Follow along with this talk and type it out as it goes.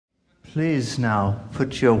Please now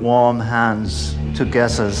put your warm hands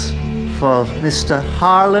together for Mr.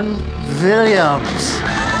 Harland Williams.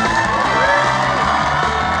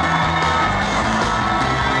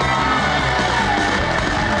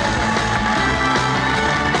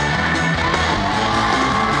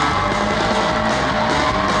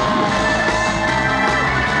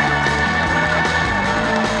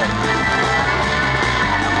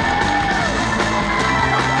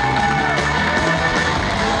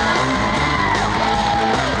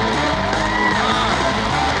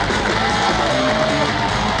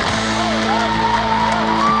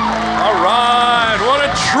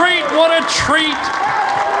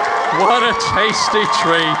 What a tasty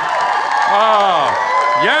treat. Oh,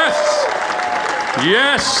 yes.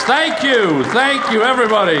 Yes, thank you. Thank you,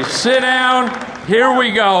 everybody. Sit down. Here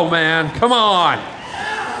we go, man. Come on.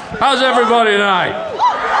 How's everybody tonight?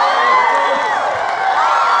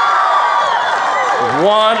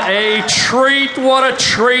 What a treat. What a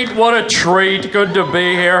treat. What a treat. Good to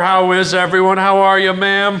be here. How is everyone? How are you,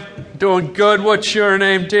 ma'am? Doing good. What's your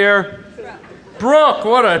name, dear? Brooke,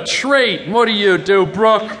 what a treat. What do you do,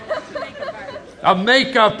 Brooke? A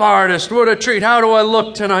makeup artist. What a treat. How do I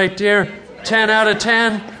look tonight, dear? 10 out of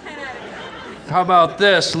 10? How about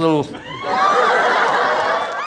this? A little